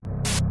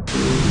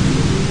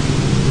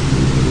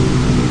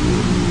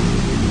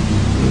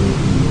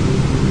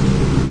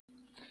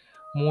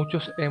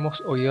Muchos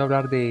hemos oído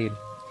hablar de él,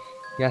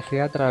 ya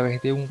sea a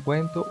través de un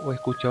cuento o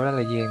escuchado la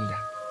leyenda.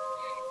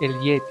 El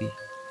Yeti,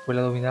 o el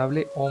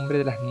abominable hombre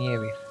de las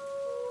nieves,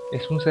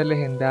 es un ser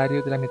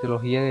legendario de la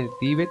mitología del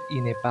Tíbet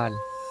y Nepal,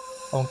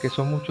 aunque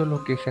son muchos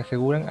los que se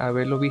aseguran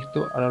haberlo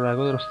visto a lo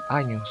largo de los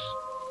años.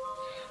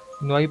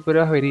 No hay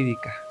pruebas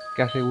verídicas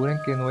que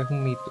aseguren que no es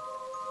un mito,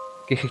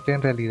 que existe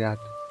en realidad.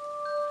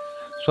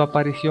 Su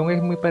aparición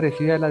es muy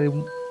parecida a la de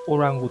un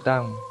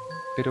orangután,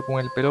 pero con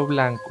el pelo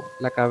blanco,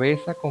 la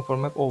cabeza con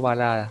forma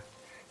ovalada,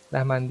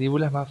 las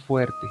mandíbulas más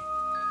fuertes,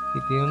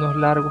 y tiene unos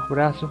largos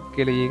brazos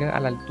que le llegan a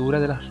la altura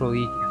de las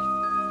rodillas.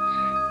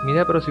 Mide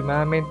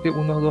aproximadamente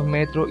unos 2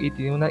 metros y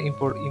tiene una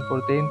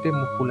importante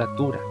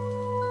musculatura.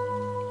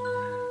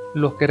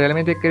 Los que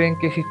realmente creen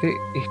que existe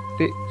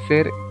este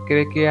ser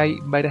creen que hay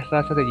varias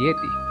razas de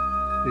Yeti,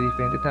 de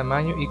diferentes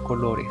tamaños y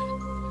colores.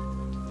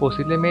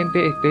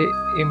 Posiblemente esté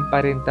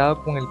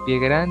emparentado con el pie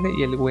grande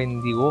y el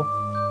wendigo.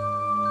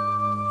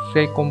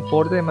 Se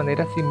comporta de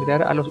manera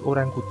similar a los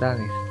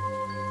orangutanes.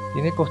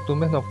 Tiene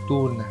costumbres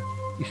nocturnas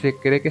y se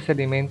cree que se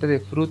alimenta de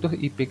frutos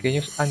y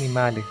pequeños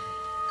animales.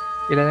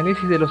 El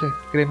análisis de los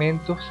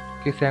excrementos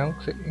que se han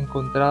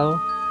encontrado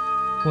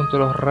junto a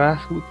los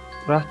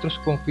rastros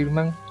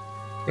confirman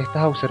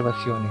estas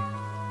observaciones.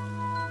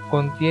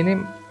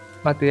 Contienen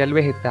material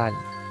vegetal,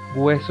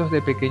 huesos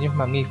de pequeños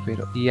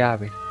mamíferos y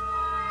aves,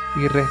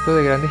 y restos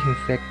de grandes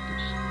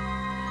insectos.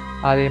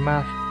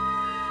 Además,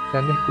 se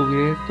han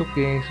descubierto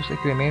que en sus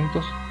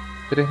excrementos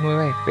 3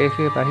 nuevas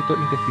especies de parásitos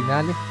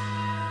intestinales,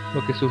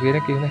 lo que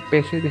sugiere que es una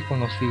especie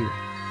desconocida.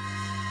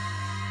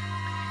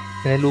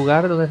 En el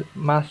lugar donde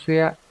más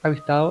se ha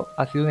avistado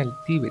ha sido en el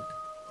Tíbet.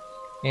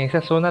 En esa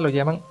zona lo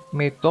llaman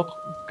Metok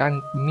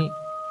Kangmi.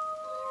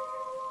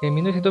 En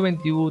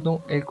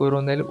 1921, el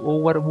coronel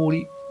Howard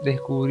Bury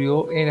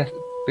descubrió en las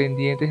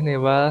pendientes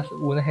nevadas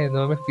unas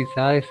enormes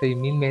pisadas de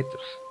 6.000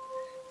 metros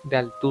de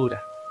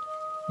altura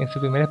en su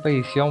primera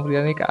expedición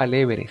británica al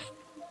Everest.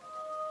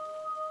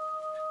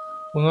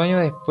 Unos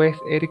años después,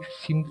 Eric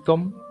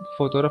Simpson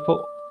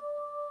fotógrafó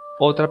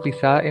otra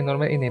pisada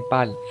enorme en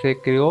Nepal. Se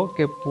creyó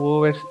que pudo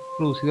haber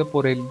producido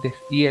por el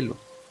deshielo,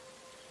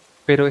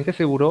 pero este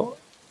aseguró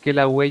que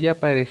la huella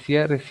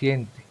parecía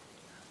reciente,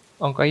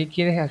 aunque hay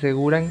quienes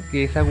aseguran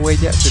que esa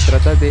huella se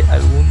trata de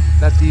algún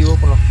nativo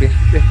con los pies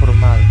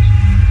deformados,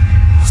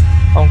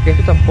 aunque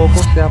esto tampoco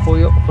se ha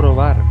podido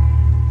probar.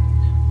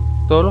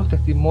 Todos los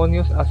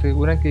testimonios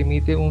aseguran que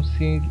emite un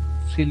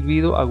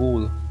silbido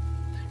agudo,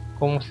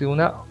 como si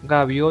una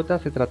gaviota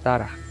se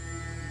tratara.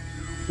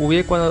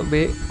 Huye cuando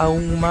ve a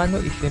un humano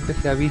y siempre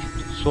se ha visto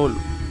solo.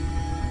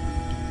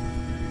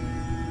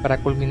 Para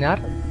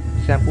culminar,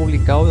 se han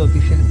publicado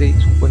noticias de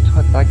supuestos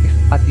ataques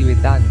a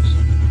tibetanos,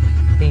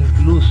 e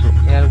incluso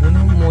en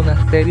algunos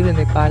monasterios de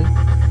Nepal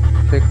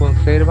se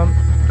conservan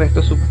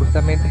restos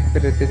supuestamente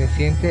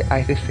pertenecientes a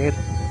este ser,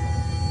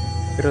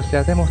 pero se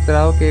ha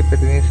demostrado que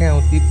pertenecen a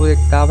un tipo de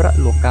cabra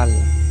local.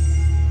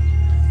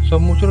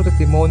 Son muchos los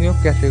testimonios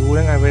que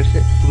aseguran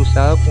haberse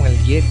cruzado con el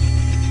Yeti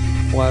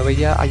o haber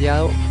ya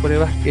hallado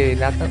pruebas que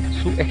delatan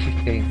su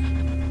existencia,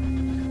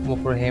 como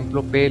por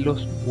ejemplo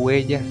pelos,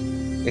 huellas,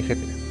 etc.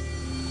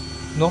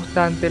 No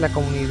obstante, la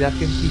comunidad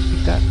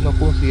científica no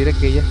considera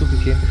que haya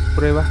suficientes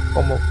pruebas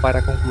como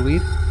para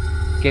concluir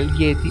que el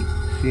Yeti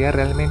sea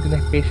realmente una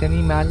especie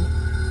animal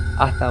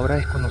hasta ahora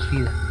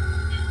desconocida.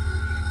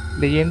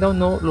 Leyenda o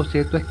no, lo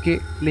cierto es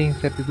que la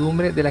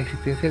incertidumbre de la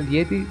existencia del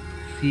Yeti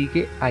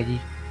sigue allí.